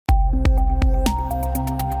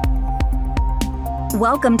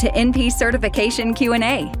Welcome to NP Certification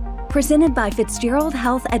Q&A, presented by Fitzgerald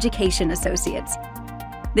Health Education Associates.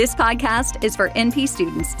 This podcast is for NP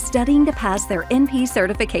students studying to pass their NP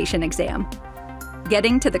certification exam.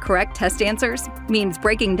 Getting to the correct test answers means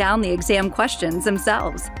breaking down the exam questions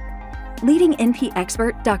themselves. Leading NP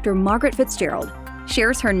expert Dr. Margaret Fitzgerald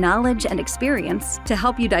shares her knowledge and experience to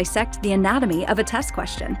help you dissect the anatomy of a test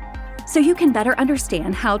question, so you can better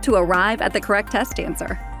understand how to arrive at the correct test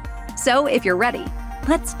answer. So if you're ready,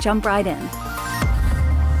 let's jump right in.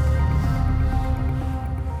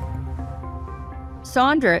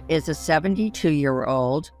 Saundra is a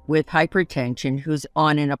 72-year-old with hypertension who's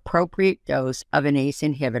on an appropriate dose of an ACE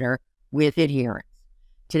inhibitor with adherence.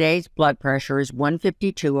 Today's blood pressure is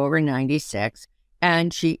 152/96,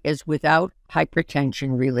 and she is without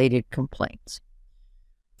hypertension-related complaints.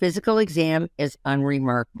 Physical exam is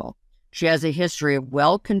unremarkable. She has a history of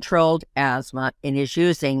well-controlled asthma and is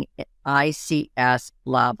using ICS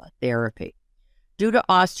LABA therapy. Due to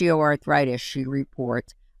osteoarthritis, she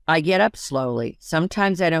reports, I get up slowly.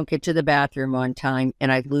 Sometimes I don't get to the bathroom on time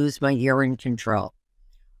and I lose my urine control.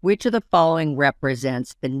 Which of the following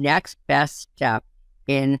represents the next best step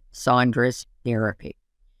in Saundra's therapy?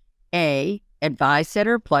 A, advise that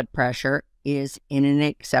her blood pressure is in an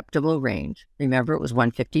acceptable range. Remember, it was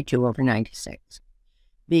 152/96.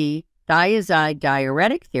 B, Thiazide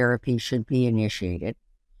diuretic therapy should be initiated.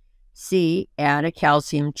 C, add a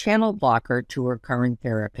calcium channel blocker to her current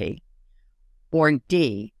therapy. Or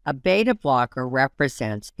D, a beta blocker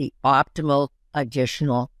represents the optimal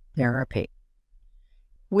additional therapy.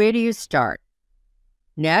 Where do you start?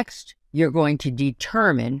 Next, you're going to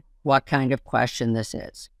determine what kind of question this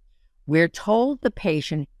is. We're told the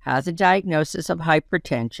patient has a diagnosis of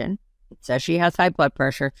hypertension. It says she has high blood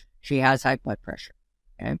pressure. She has high blood pressure.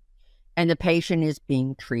 Okay? And the patient is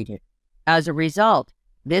being treated. As a result,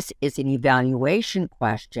 this is an evaluation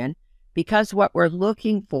question because what we're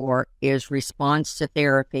looking for is response to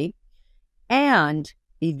therapy, and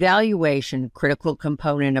evaluation, critical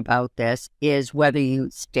component about this, is whether you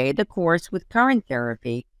stay the course with current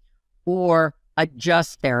therapy or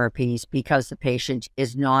adjust therapies because the patient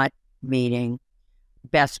is not meeting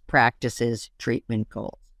best practices treatment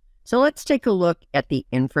goals. So let's take a look at the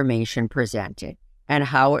information presented and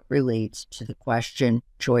how it relates to the question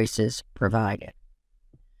choices provided.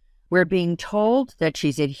 We're being told that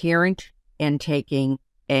she's adherent and taking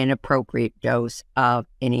an appropriate dose of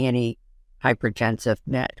an antihypertensive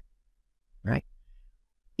med, right?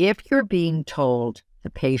 If you're being told the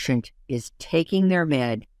patient is taking their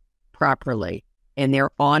med properly and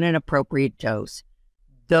they're on an appropriate dose,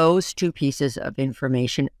 those two pieces of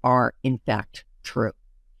information are in fact true.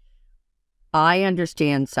 I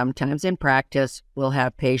understand sometimes in practice, we'll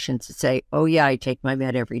have patients say, oh yeah, I take my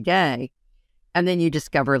med every day. And then you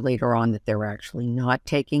discover later on that they're actually not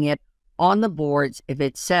taking it. On the boards, if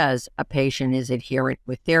it says a patient is adherent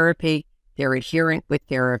with therapy, they're adherent with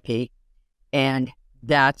therapy. And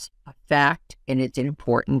that's a fact, and it's an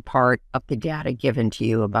important part of the data given to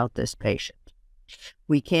you about this patient.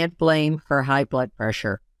 We can't blame her high blood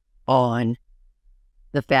pressure on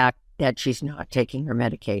the fact that she's not taking her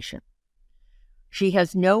medication. She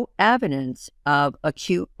has no evidence of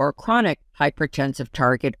acute or chronic hypertensive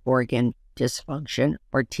target organ dysfunction,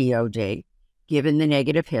 or TOD. Given the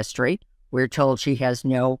negative history, we're told she has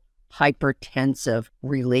no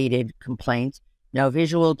hypertensive-related complaints, no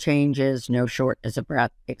visual changes, no shortness of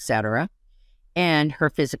breath, etc. And her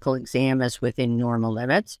physical exam is within normal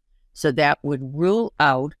limits, so that would rule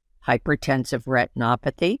out hypertensive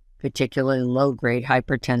retinopathy, particularly low-grade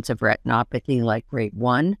hypertensive retinopathy like grade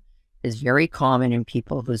 1, is very common in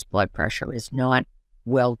people whose blood pressure is not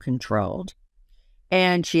well controlled.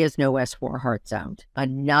 And she has no S4 heart sound,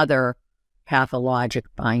 another pathologic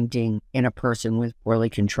finding in a person with poorly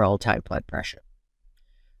controlled high blood pressure.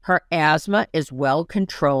 Her asthma is well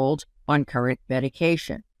controlled on current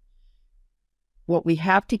medication. What we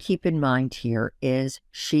have to keep in mind here is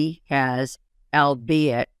she has,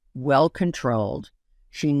 albeit well controlled,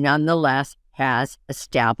 she nonetheless has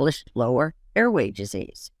established lower airway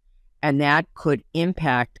disease. And that could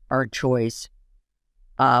impact our choice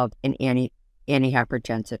of an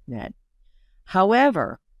antihypertensive med.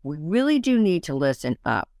 However, we really do need to listen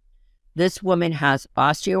up. This woman has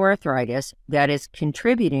osteoarthritis that is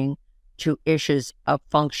contributing to issues of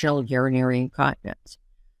functional urinary incontinence.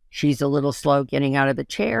 She's a little slow getting out of the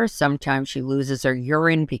chair. Sometimes she loses her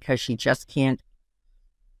urine because she just can't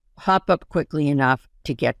hop up quickly enough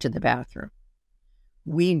to get to the bathroom.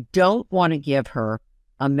 We don't want to give her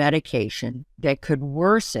a medication that could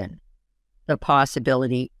worsen the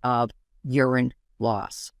possibility of urine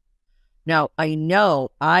loss. Now, I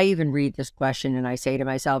know I even read this question and I say to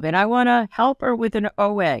myself, and I want to help her with an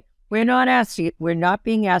OA. We're not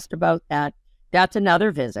being asked about that. That's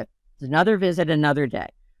another visit. It's another visit, another day.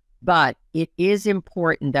 But it is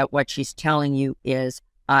important that what she's telling you is,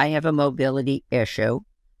 I have a mobility issue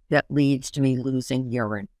that leads to me losing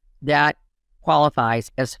urine. That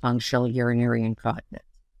qualifies as functional urinary incontinence.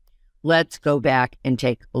 Let's go back and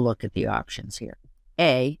take a look at the options here.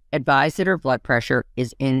 A, advise that her blood pressure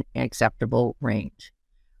is in an acceptable range.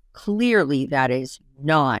 Clearly, that is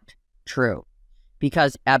not true,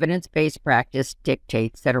 because evidence-based practice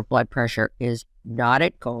dictates that her blood pressure is not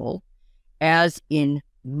at goal. As in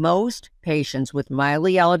most patients with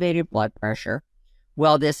mildly elevated blood pressure,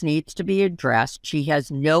 while this needs to be addressed, she has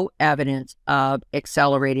no evidence of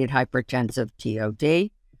accelerated hypertensive TOD.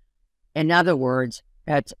 In other words,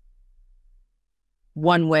 that's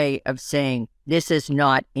one way of saying this is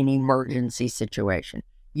not an emergency situation.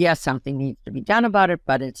 Yes, something needs to be done about it,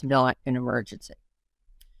 but it's not an emergency.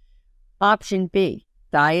 Option B,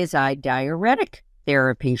 thiazide diuretic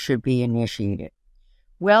therapy should be initiated.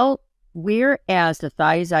 Well, whereas the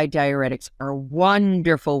thiazide diuretics are a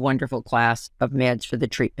wonderful, wonderful class of meds for the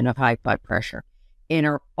treatment of high blood pressure, and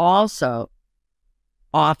are also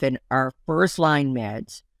often our first-line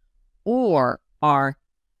meds or our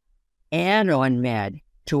add-on med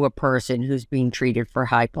to a person who's being treated for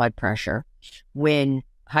high blood pressure when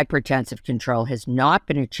hypertensive control has not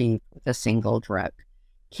been achieved with a single drug.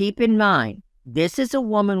 Keep in mind, this is a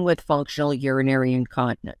woman with functional urinary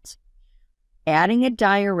incontinence. Adding a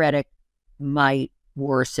diuretic might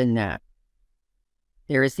worsen that.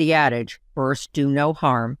 There is the adage, first do no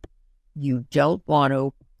harm. You don't want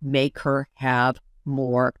to make her have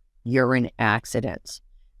more urine accidents,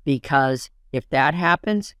 because if that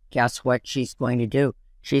happens, guess what she's going to do?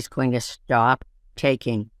 She's going to stop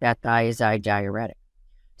taking that thiazide diuretic.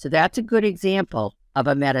 So that's a good example of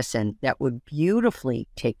a medicine that would beautifully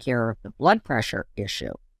take care of the blood pressure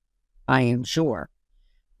issue, I am sure,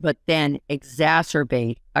 but then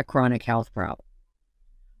exacerbate a chronic health problem.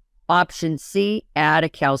 Option C, add a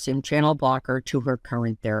calcium channel blocker to her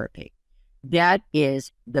current therapy. That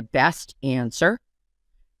is the best answer,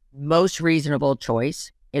 most reasonable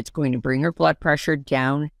choice. It's going to bring her blood pressure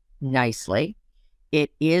down nicely.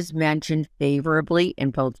 It is mentioned favorably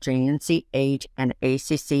in both JNC8 and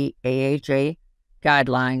ACC/AHA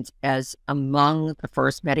guidelines as among the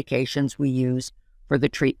first medications we use for the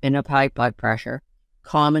treatment of high blood pressure,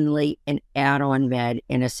 commonly an add-on med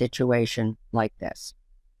in a situation like this.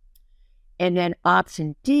 And then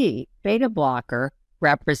option D, beta blocker,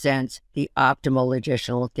 represents the optimal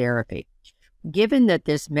additional therapy. Given that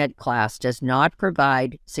this med class does not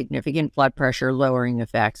provide significant blood pressure lowering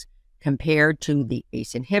effects compared to the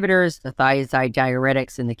ACE inhibitors, the thiazide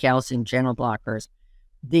diuretics, and the calcium channel blockers,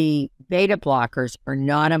 the beta blockers are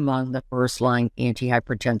not among the first-line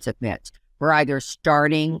antihypertensive meds for either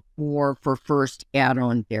starting or for first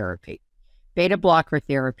add-on therapy. Beta blocker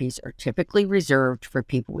therapies are typically reserved for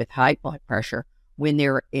people with high blood pressure when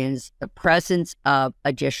there is the presence of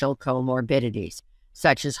additional comorbidities,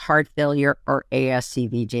 such as heart failure or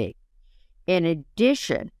ASCVD. In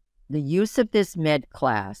addition, the use of this med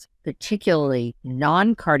class, particularly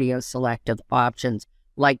non-cardioselective options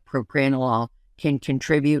like propranolol, can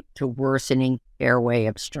contribute to worsening airway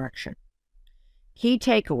obstruction. Key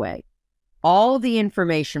takeaway, all the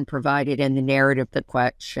information provided in the narrative of the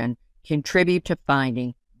question contribute to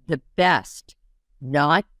finding the best,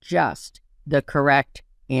 not just the correct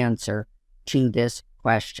answer to this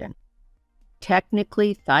question.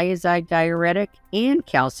 Technically, thiazide diuretic and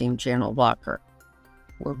calcium channel blocker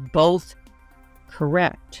were both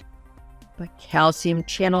correct, but calcium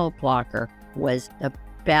channel blocker was the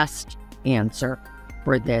best answer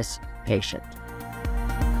for this patient.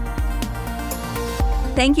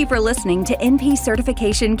 Thank you for listening to NP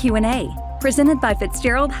Certification Q&A, presented by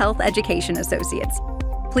Fitzgerald Health Education Associates.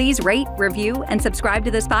 Please rate, review, and subscribe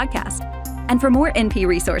to this podcast. And for more NP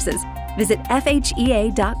resources, visit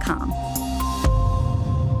FHEA.com.